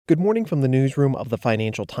Good morning from the newsroom of the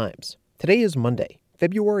Financial Times. Today is Monday,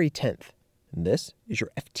 February 10th, and this is your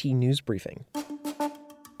FT News Briefing.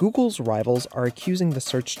 Google's rivals are accusing the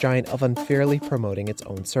search giant of unfairly promoting its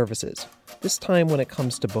own services, this time when it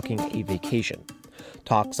comes to booking a vacation.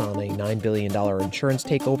 Talks on a $9 billion insurance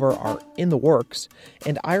takeover are in the works,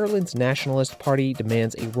 and Ireland's Nationalist Party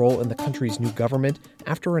demands a role in the country's new government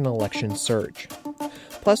after an election surge.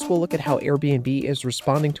 Plus, we'll look at how Airbnb is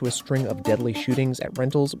responding to a string of deadly shootings at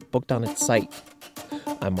rentals booked on its site.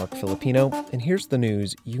 I'm Mark Filipino, and here's the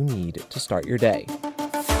news you need to start your day.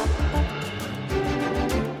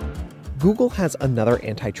 Google has another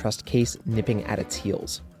antitrust case nipping at its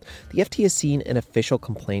heels. The FT has seen an official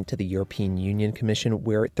complaint to the European Union Commission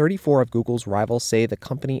where 34 of Google's rivals say the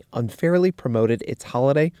company unfairly promoted its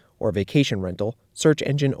holiday or vacation rental search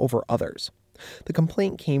engine over others. The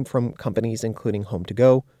complaint came from companies including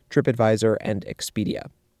HomeToGo, TripAdvisor, and Expedia.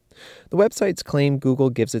 The websites claim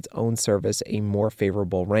Google gives its own service a more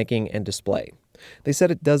favorable ranking and display. They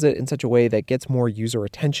said it does it in such a way that gets more user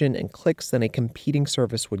attention and clicks than a competing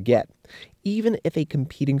service would get, even if a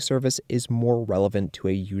competing service is more relevant to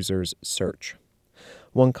a user's search.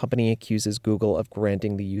 One company accuses Google of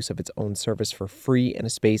granting the use of its own service for free in a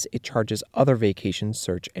space it charges other vacation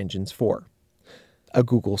search engines for. A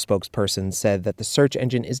Google spokesperson said that the search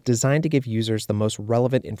engine is designed to give users the most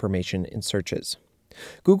relevant information in searches.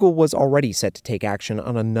 Google was already set to take action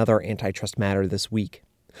on another antitrust matter this week.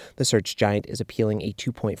 The search giant is appealing a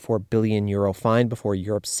 €2.4 billion fine before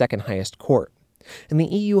Europe's second highest court. And the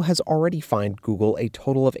EU has already fined Google a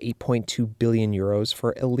total of €8.2 billion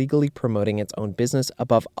for illegally promoting its own business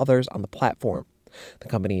above others on the platform. The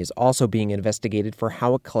company is also being investigated for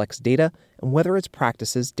how it collects data and whether its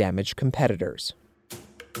practices damage competitors.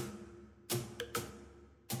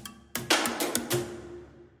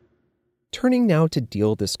 Turning now to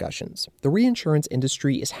deal discussions, the reinsurance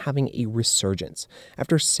industry is having a resurgence.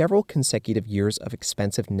 After several consecutive years of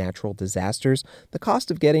expensive natural disasters, the cost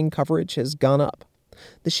of getting coverage has gone up.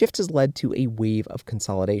 The shift has led to a wave of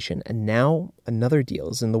consolidation, and now another deal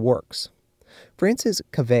is in the works. France's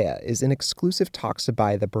Covéa is in exclusive talks to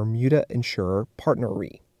buy the Bermuda insurer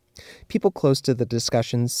PartnerRe. People close to the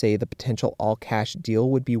discussions say the potential all-cash deal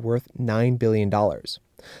would be worth $9 billion.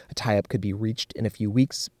 A tie-up could be reached in a few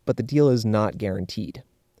weeks, but the deal is not guaranteed.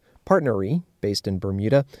 PartnerRe, based in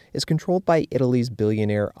Bermuda, is controlled by Italy's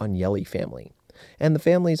billionaire Agnelli family, and the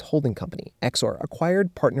family's holding company, Exor,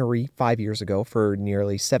 acquired PartnerRe 5 years ago for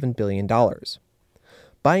nearly $7 billion.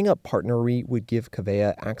 Buying up PartnerRe would give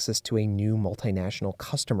Covéa access to a new multinational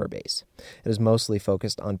customer base. It is mostly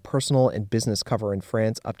focused on personal and business cover in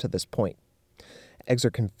France up to this point.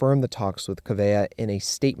 Exor confirmed the talks with Covéa in a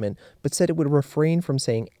statement, but said it would refrain from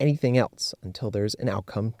saying anything else until there's an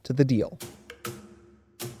outcome to the deal.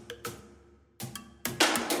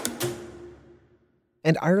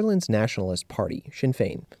 And Ireland's Nationalist Party, Sinn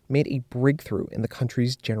Féin, made a breakthrough in the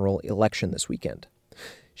country's general election this weekend.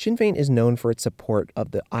 Sinn Féin is known for its support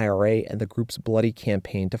of the IRA and the group's bloody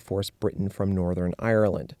campaign to force Britain from Northern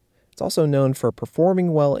Ireland. It's also known for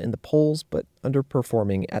performing well in the polls, but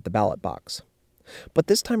underperforming at the ballot box. But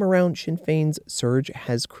this time around, Sinn Féin's surge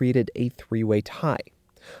has created a three-way tie.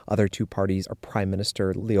 Other two parties are Prime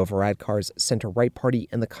Minister Leo Varadkar's centre-right party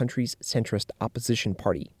and the country's centrist opposition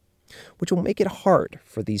party, which will make it hard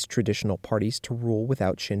for these traditional parties to rule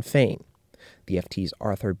without Sinn Féin. The FT's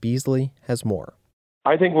Arthur Beasley has more.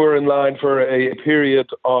 I think we're in line for a period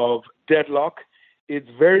of deadlock. It's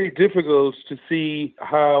very difficult to see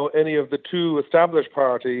how any of the two established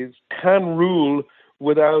parties can rule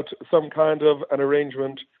without some kind of an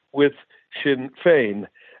arrangement with Sinn Féin.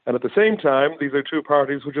 And at the same time, these are two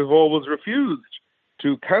parties which have always refused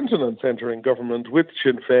to countenance entering government with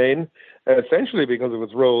Sinn Féin, essentially because of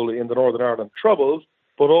its role in the Northern Ireland Troubles,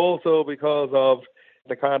 but also because of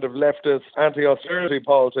the kind of leftist anti-austerity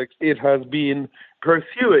politics it has been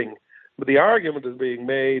pursuing. But the argument is being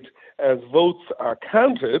made as votes are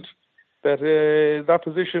counted that that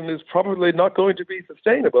position is probably not going to be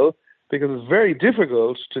sustainable, because it's very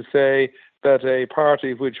difficult to say that a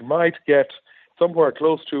party which might get somewhere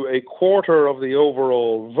close to a quarter of the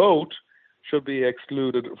overall vote should be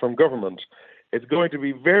excluded from government. It's going to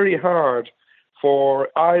be very hard for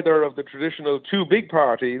either of the traditional two big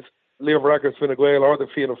parties, Leo Varadkar's Fine Gael or the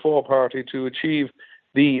Fianna Fáil party, to achieve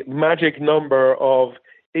the magic number of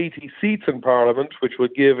 80 seats in Parliament, which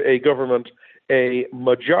would give a government a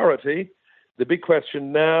majority. The big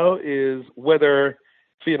question now is whether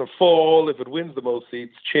Fianna Fáil, if it wins the most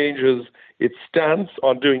seats, changes its stance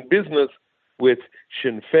on doing business with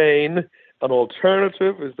Sinn Féin. An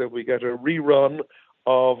alternative is that we get a rerun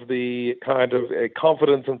of the kind of a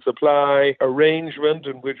confidence and supply arrangement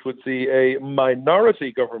in which would see a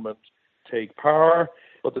minority government take power.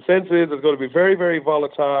 But the sense is it's going to be very, very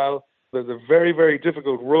volatile. There's a very, very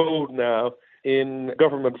difficult road now in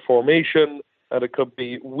government formation, and it could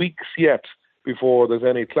be weeks yet before there's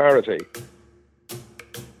any clarity.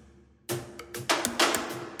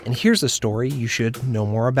 And here's a story you should know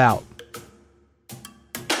more about.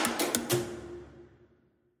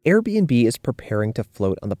 Airbnb is preparing to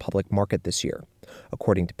float on the public market this year.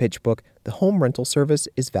 According to PitchBook, the home rental service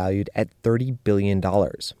is valued at $30 billion.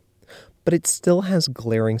 But it still has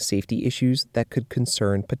glaring safety issues that could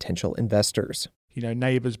concern potential investors. You know,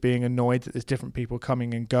 neighbors being annoyed that there's different people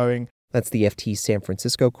coming and going. That's the FT San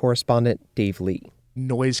Francisco correspondent, Dave Lee.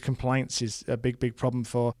 Noise complaints is a big problem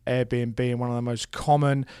for Airbnb and one of the most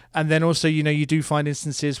common. And then also, you know, you do find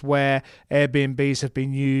instances where Airbnbs have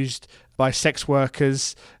been used by sex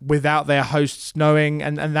workers without their hosts knowing,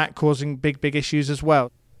 and that causing big issues as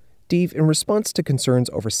well. Dave, in response to concerns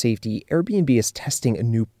over safety, Airbnb is testing a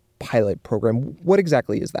new pilot program. What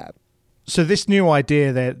exactly is that? So this new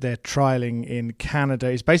idea they're trialing in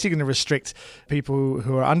Canada is basically going to restrict people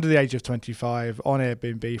who are under the age of 25 on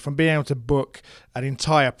Airbnb from being able to book an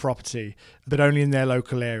entire property, but only in their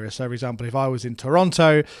local area. So, for example, if I was in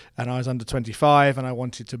Toronto and I was under 25 and I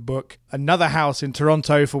wanted to book another house in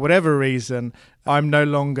Toronto for whatever reason, I'm no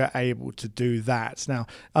longer able to do that. Now,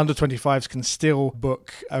 under 25s can still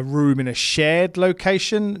book a room in a shared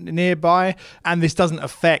location nearby, and this doesn't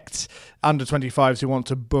affect under 25s who want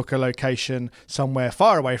to book a location somewhere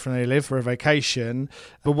far away from where they live for a vacation.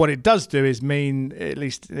 But what it does do is mean, at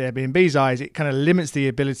least in Airbnb's eyes, it kind of limits the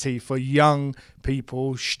ability for young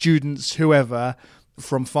people, students, whoever,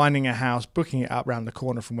 from finding a house, booking it up around the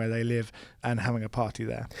corner from where they live and having a party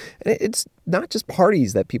there. And it's not just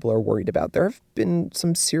parties that people are worried about. There have been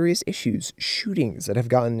some serious issues, shootings that have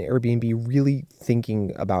gotten Airbnb really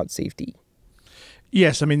thinking about safety.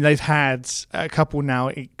 Yes, I mean, they've had a couple now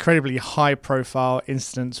incredibly high-profile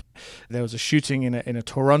incidents. There was a shooting in a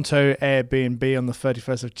Toronto Airbnb on the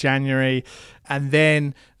 31st of January. And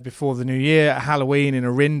then before the new year, at Halloween in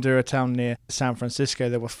Orinda, a town near San Francisco,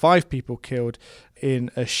 there were 5 people killed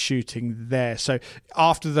in a shooting there. So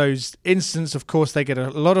after those incidents, of course, they get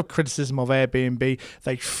a lot of criticism of Airbnb.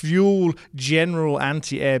 They fuel general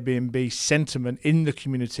anti-Airbnb sentiment in the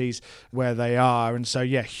communities where they are. And so,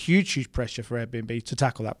 yeah, huge pressure for Airbnb to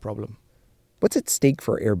tackle that problem. What's at stake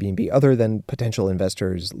for Airbnb other than potential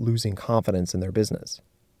investors losing confidence in their business?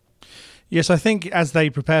 Yes, I think as they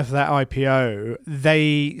prepare for that IPO,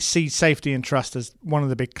 they see safety and trust as one of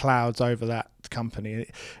the big clouds over that company.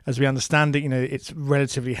 As we understand it, you know, it's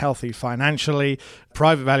relatively healthy financially.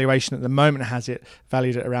 Private valuation at the moment has it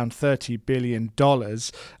valued at around $30 billion.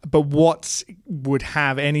 But what would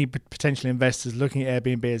have any potential investors looking at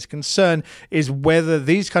Airbnb as a concern is whether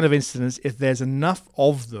these kind of incidents, if there's enough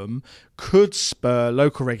of them, could spur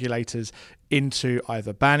local regulators into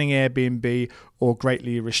either banning Airbnb or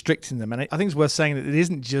greatly restricting them. And I think it's worth saying that it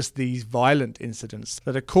isn't just these violent incidents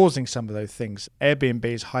that are causing some of those things. Airbnb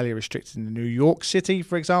is highly restricted in New York City,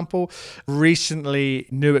 for example. Recently,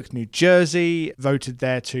 Newark, New Jersey voted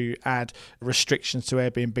there to add restrictions to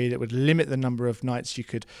Airbnb that would limit the number of nights you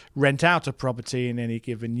could rent out a property in any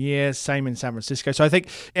given year. Same in San Francisco. So I think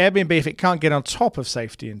Airbnb, if it can't get on top of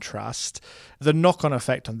safety and trust, the knock-on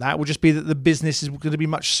effect on that will just be that the business is going to be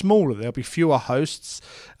much smaller. There'll be fewer hosts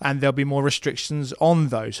and there'll be more restrictions on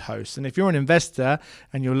those hosts. And if you're an investor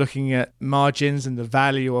and you're looking at margins and the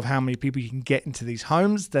value of how many people you can get into these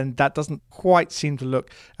homes, then that doesn't quite seem to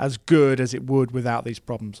look as good as it would without these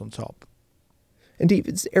problems on top. And Dave,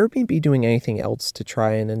 is Airbnb doing anything else to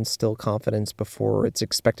try and instill confidence before its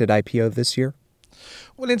expected IPO this year?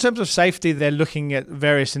 Well, in terms of safety, they're looking at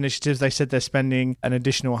various initiatives. They said they're spending an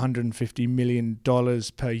additional $150 million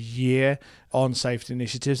per year on safety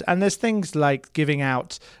initiatives. And there's things like giving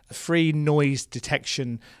out free noise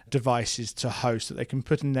detection devices to hosts that they can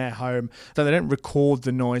put in their home. So they don't record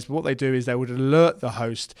the noise, but what they do is they would alert the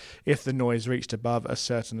host if the noise reached above a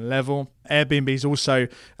certain level. Airbnb is also,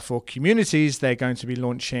 for communities, they're going to be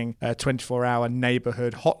launching 24-hour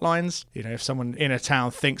neighborhood hotlines. You know, if someone in a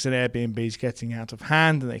town thinks an Airbnb is getting out of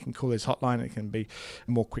hand, then they can call this hotline. It can be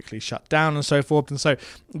more quickly shut down and so forth. And so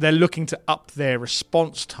they're looking to up their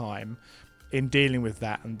response time in dealing with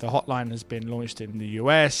that. And the hotline has been launched in the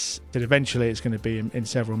US, but eventually it's going to be in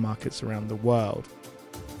several markets around the world.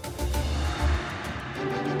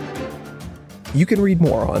 You can read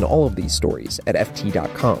more on all of these stories at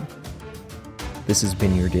FT.com. This has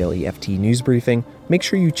been your daily FT News Briefing. Make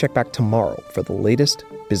sure you check back tomorrow for the latest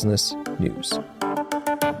business news.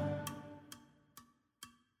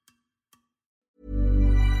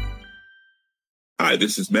 Hi,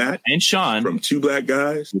 this is Matt and Sean from Two Black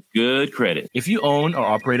Guys with Good Credit. If you own or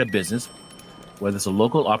operate a business, whether it's a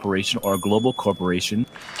local operation or a global corporation,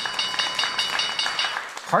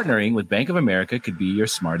 partnering with Bank of America could be your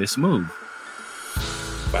smartest move.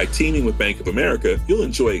 By teaming with Bank of America, you'll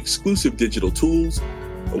enjoy exclusive digital tools,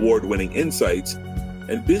 award-winning insights,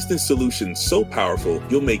 and business solutions so powerful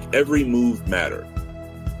you'll make every move matter.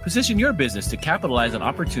 Position your business to capitalize on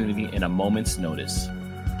opportunity in a moment's notice.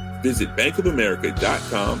 Visit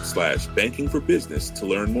bankofamerica.com/banking for business to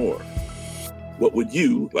learn more. What would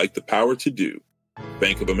you like the power to do?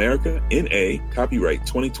 Bank of America, N.A., copyright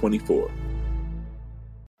 2024.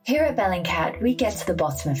 Here at Bellingcat, we get to the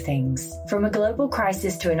bottom of things. From a global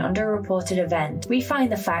crisis to an underreported event, we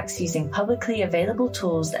find the facts using publicly available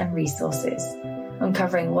tools and resources,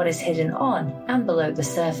 uncovering what is hidden on and below the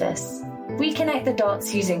surface. We connect the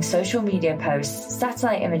dots using social media posts,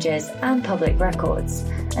 satellite images, and public records,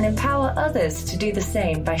 and empower others to do the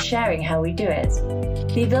same by sharing how we do it.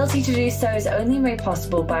 The ability to do so is only made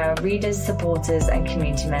possible by our readers, supporters, and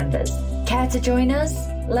community members. Care to join us?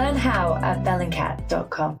 Learn how at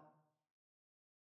bellingcat.com.